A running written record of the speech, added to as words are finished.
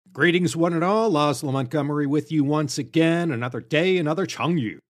Greetings, one and all. Laszlo Montgomery with you once again. Another day, another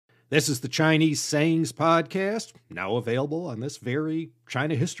Chengyu. This is the Chinese Sayings Podcast, now available on this very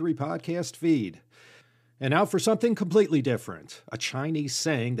China History Podcast feed. And now for something completely different, a Chinese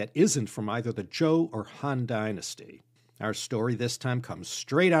saying that isn't from either the Zhou or Han Dynasty. Our story this time comes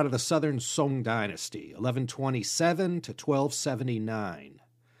straight out of the Southern Song Dynasty, 1127 to 1279.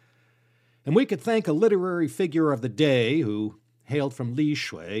 And we could thank a literary figure of the day who hailed from Li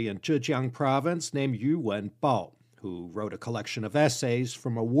Shui in Zhejiang province named Yu Wenbao, who wrote a collection of essays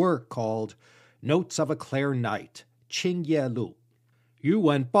from a work called Notes of a Clear Night, Qing Ye Lu. Yu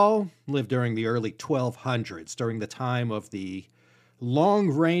Wenbao lived during the early 1200s, during the time of the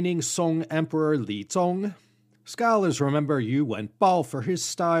long-reigning Song Emperor Li Zong. Scholars remember Yu Wenbao for his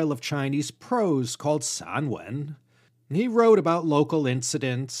style of Chinese prose called sanwen. He wrote about local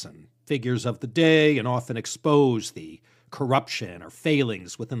incidents and figures of the day and often exposed the corruption or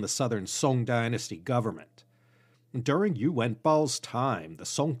failings within the Southern Song Dynasty government. During Yu Wenbao's time, the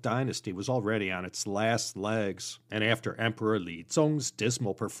Song Dynasty was already on its last legs, and after Emperor Li Zong's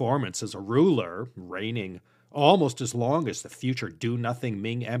dismal performance as a ruler, reigning almost as long as the future do-nothing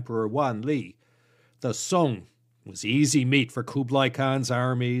Ming Emperor Wan Li, the Song was easy meat for Kublai Khan's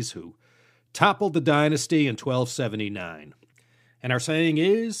armies, who toppled the dynasty in 1279. And our saying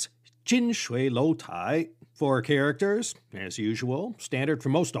is, Jìn Shuǐ Lóu Tái. 4 characters, as usual, standard for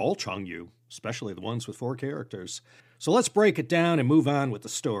most all Chengyu, especially the ones with 4 characters. So let's break it down and move on with the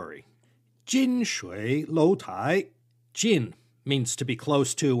story. Jìn Shuǐ Lóu Tái. Jin means to be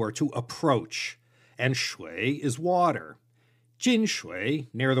close to or to approach, and shui is water. Jìn Shuǐ,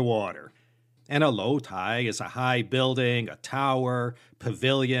 near the water. And a Lóu Tai is a high building, a tower,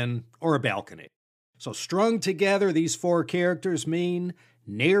 pavilion, or a balcony. So strung together, these 4 characters mean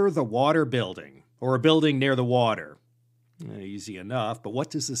near the water building, or a building near the water. Easy enough, but what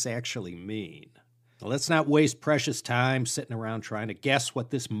does this actually mean? Well, let's not waste precious time sitting around trying to guess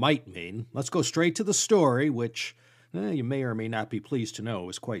what this might mean. Let's go straight to the story, which you may or may not be pleased to know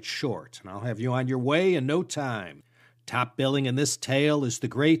is quite short, and I'll have you on your way in no time. Top billing in this tale is the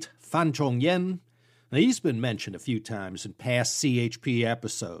great Fan Zhongyan. Now, he's been mentioned a few times in past CHP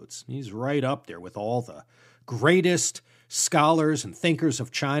episodes. He's right up there with all the greatest scholars and thinkers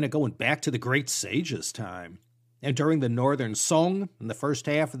of China going back to the great sages' time. And during the Northern Song, in the first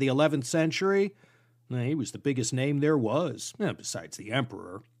half of the 11th century, he was the biggest name there was, besides the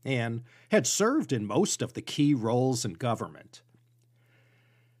emperor, and had served in most of the key roles in government.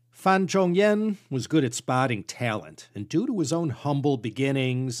 Fan Zhongyan was good at spotting talent, and due to his own humble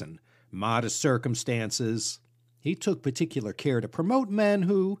beginnings and modest circumstances, he took particular care to promote men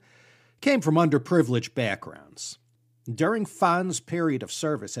who came from underprivileged backgrounds. During Fan's period of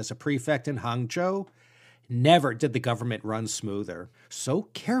service as a prefect in Hangzhou, never did the government run smoother. So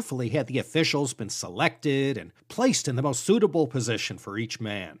carefully had the officials been selected and placed in the most suitable position for each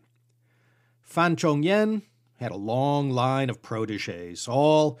man. Fan Zhongyan had a long line of protégés,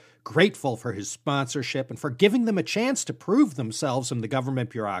 all grateful for his sponsorship and for giving them a chance to prove themselves in the government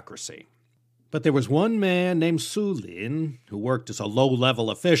bureaucracy. But there was one man named Su Lin who worked as a low-level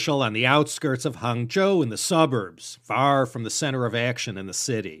official on the outskirts of Hangzhou in the suburbs, far from the center of action in the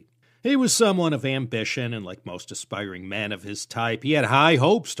city. He was someone of ambition, and like most aspiring men of his type, he had high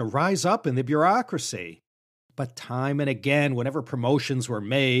hopes to rise up in the bureaucracy. But time and again, whenever promotions were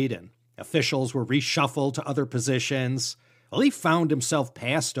made and officials were reshuffled to other positions, he found himself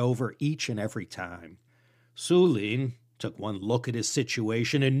passed over each and every time. Su Lin took one look at his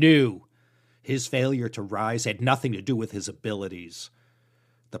situation and knew his failure to rise had nothing to do with his abilities.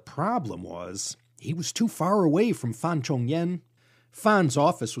 The problem was, he was too far away from Fan Zhongyan. Fan's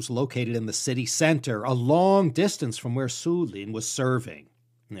office was located in the city center, a long distance from where Su Lin was serving.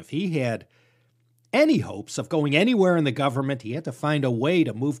 And if he had any hopes of going anywhere in the government, he had to find a way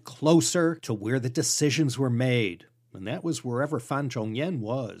to move closer to where the decisions were made. And that was wherever Fan Zhongyan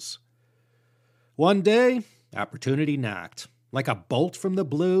was. One day, opportunity knocked. Like a bolt from the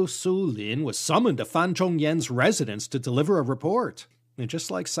blue, Su Lin was summoned to Fan Zhongyan's residence to deliver a report. And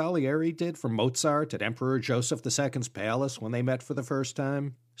just like Salieri did for Mozart at Emperor Joseph II's palace when they met for the first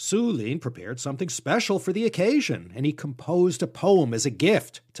time, Su Lin prepared something special for the occasion, and he composed a poem as a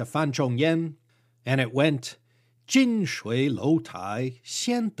gift to Fan Zhongyan. And it went, Jìn Shuǐ Lóu Tái,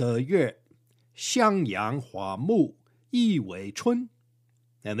 xián de yue, xiangyang hua mu, yi wei chun.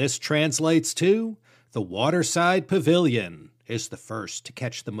 And this translates to, the waterside pavilion is the first to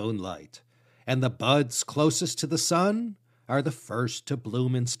catch the moonlight, and the buds closest to the sun are the first to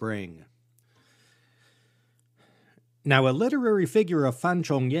bloom in spring. Now, a literary figure of Fan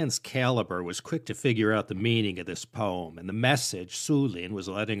Zhongyan's caliber was quick to figure out the meaning of this poem, and the message Su Lin was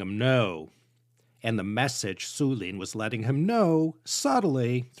letting him know.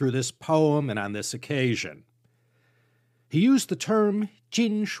 Subtly through this poem and on this occasion. He used the term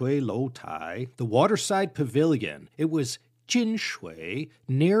Jìn Shuǐ Lóu Tái, the waterside pavilion. It was Jìn Shuǐ,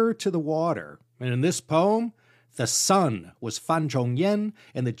 nearer to the water. And in this poem, the sun was Fan Zhongyan,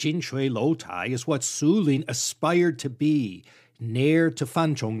 and the Jìn Shuǐ Lóu Tái is what Su Lin aspired to be, near to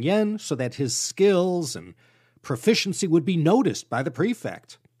Fan Zhongyan, so that his skills and proficiency would be noticed by the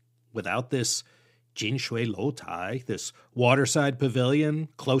prefect. Without this Jìn Shuǐ Lóu Tái, this waterside pavilion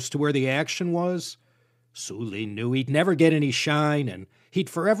close to where the action was, Su Lin knew he'd never get any shine, and he'd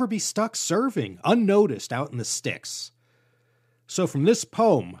forever be stuck serving, unnoticed out in the sticks. So from this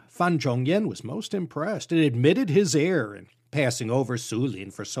poem, Fan Zhongyan was most impressed and admitted his error in passing over Su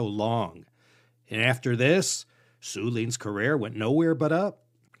Lin for so long. And after this, Su Lin's career went nowhere but up.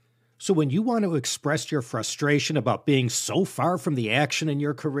 So when you want to express your frustration about being so far from the action in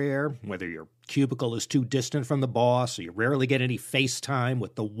your career, whether your cubicle is too distant from the boss or you rarely get any face time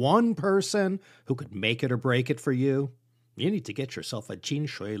with the one person who could make it or break it for you, you need to get yourself a Jìn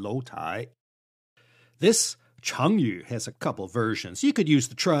Shuǐ Lóu Tái. This Chengyu has a couple versions. You could use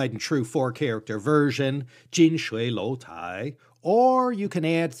the tried and true 4-character version, Jìn Shuǐ Lóu Tái, or you can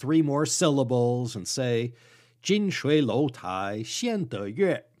add 3 more syllables and say, Jìn Shuǐ Lóu Tái xian de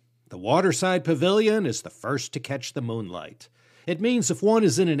yue. The waterside pavilion is the first to catch the moonlight. It means if one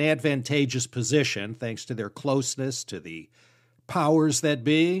is in an advantageous position, thanks to their closeness to the powers that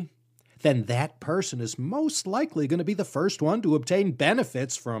be, then that person is most likely going to be the first one to obtain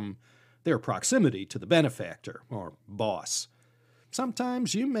benefits from their proximity to the benefactor, or boss.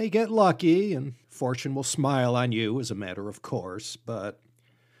 Sometimes you may get lucky, and fortune will smile on you as a matter of course, but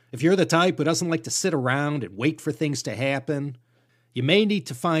if you're the type who doesn't like to sit around and wait for things to happen, you may need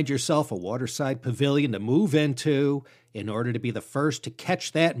to find yourself a waterside pavilion to move into in order to be the first to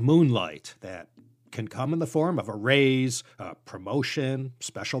catch that moonlight that can come in the form of a raise, a promotion,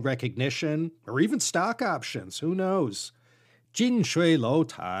 special recognition, or even stock options, who knows? Jìn Shuǐ Lóu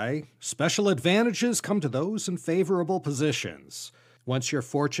Tái, special advantages come to those in favorable positions. Once you're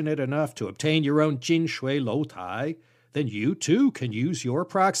fortunate enough to obtain your own Jìn Shuǐ Lóu Tái, then you too can use your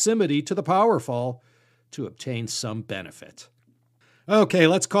proximity to the powerful to obtain some benefit. Okay,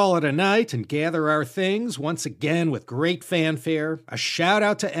 let's call it a night and gather our things once again with great fanfare. A shout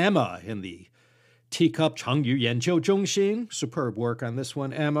out to Emma in the Teacup Chengyu Yanjiu Zhongxin. Superb work on this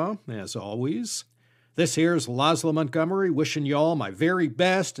one, Emma, as always. This here's Laszlo Montgomery wishing y'all my very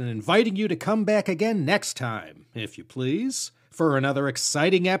best and inviting you to come back again next time, if you please, for another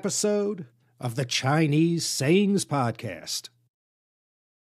exciting episode of the Chinese Sayings Podcast.